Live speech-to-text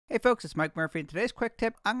Hey folks, it's Mike Murphy. In today's quick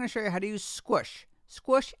tip, I'm going to show you how to use Squoosh.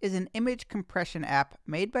 Squoosh is an image compression app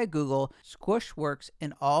made by Google. Squoosh works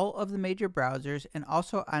in all of the major browsers and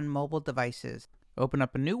also on mobile devices. Open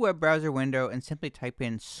up a new web browser window and simply type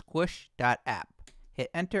in Squoosh.app.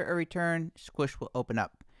 Hit enter or return, Squoosh will open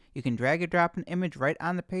up. You can drag or drop an image right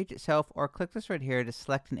on the page itself or click this right here to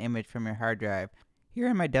select an image from your hard drive. Here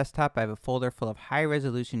on my desktop, I have a folder full of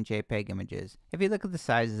high-resolution JPEG images. If you look at the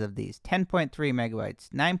sizes of these, 10.3 megabytes,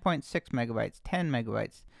 9.6 megabytes, 10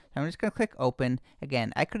 megabytes. So I'm just going to click open.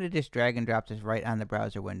 Again, I could have just drag and dropped this right on the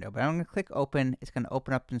browser window, but I'm going to click open. It's going to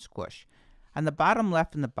open up in Squoosh. On the bottom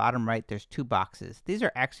left and the bottom right, there's two boxes. These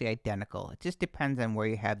are actually identical. It just depends on where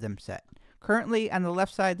you have them set. Currently, on the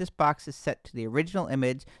left side, this box is set to the original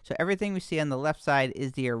image, so everything we see on the left side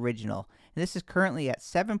is the original. And this is currently at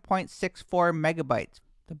 7.64 megabytes.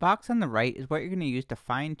 The box on the right is what you're going to use to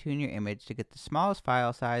fine-tune your image to get the smallest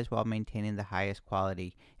file size while maintaining the highest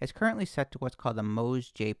quality. It's currently set to what's called a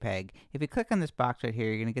Mose JPEG. If you click on this box right here,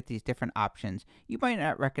 you're going to get these different options. You might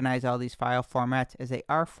not recognize all these file formats as they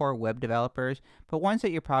are for web developers, but ones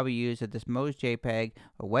that you probably use are this Mose JPEG,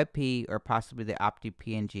 or WebP, or possibly the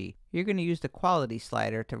OptiPNG. You're going to use the quality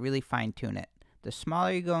slider to really fine-tune it. The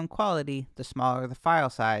smaller you go in quality, the smaller the file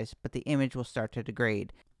size, but the image will start to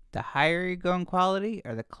degrade. The higher you go in quality,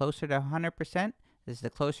 or the closer to 100%, this is the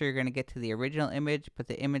closer you're going to get to the original image, but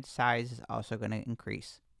the image size is also going to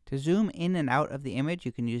increase. To zoom in and out of the image,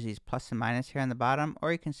 you can use these plus and minus here on the bottom,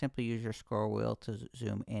 or you can simply use your scroll wheel to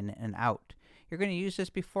zoom in and out. You're going to use this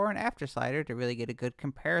before and after slider to really get a good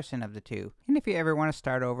comparison of the two. And if you ever want to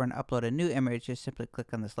start over and upload a new image, just simply click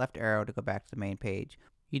on this left arrow to go back to the main page.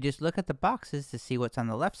 You just look at the boxes to see what's on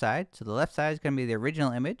the left side. So the left side is going to be the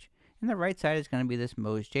original image, and the right side is going to be this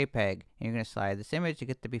Mose JPEG. And you're going to slide this image to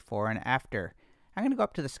get the before and after. I'm going to go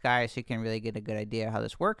up to the sky so you can really get a good idea of how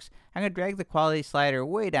this works. I'm going to drag the quality slider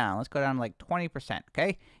way down. Let's go down to like 20%,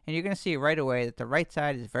 okay? And you're going to see right away that the right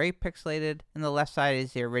side is very pixelated and the left side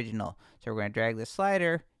is the original. So we're going to drag the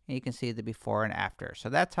slider and you can see the before and after. So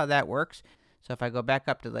that's how that works. So if I go back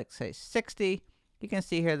up to, like, say 60, you can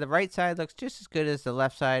see here the right side looks just as good as the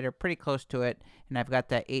left side, or pretty close to it, and I've got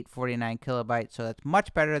that 849 kilobytes, so that's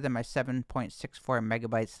much better than my 7.64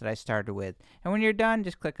 megabytes that I started with. And when you're done,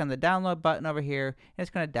 just click on the download button over here, and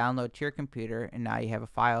it's going to download to your computer, and now you have a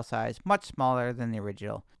file size much smaller than the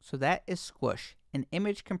original. So that is Squoosh, an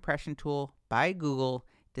image compression tool by Google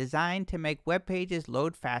designed to make web pages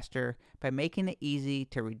load faster by making it easy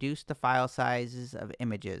to reduce the file sizes of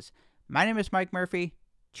images. My name is Mike Murphy.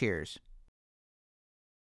 Cheers.